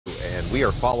We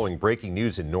are following breaking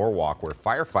news in Norwalk, where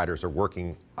firefighters are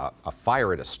working a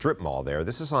fire at a strip mall there.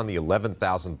 This is on the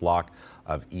 11,000 block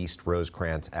of East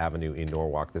Rosecrans Avenue in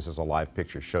Norwalk. This is a live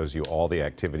picture, shows you all the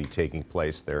activity taking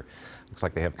place there. Looks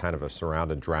like they have kind of a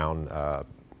surround and drown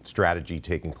strategy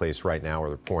taking place right now, where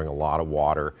they're pouring a lot of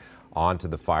water onto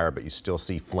the fire, but you still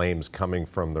see flames coming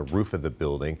from the roof of the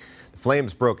building. The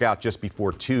flames broke out just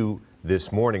before 2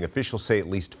 this morning. Officials say at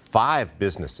least 5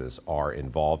 businesses are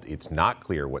involved. It's not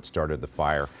clear what started the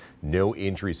fire. No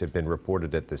injuries have been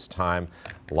reported at this time.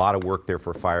 A lot of work there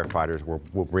for firefighters.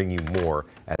 We'll bring you more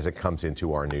as it comes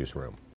into our newsroom.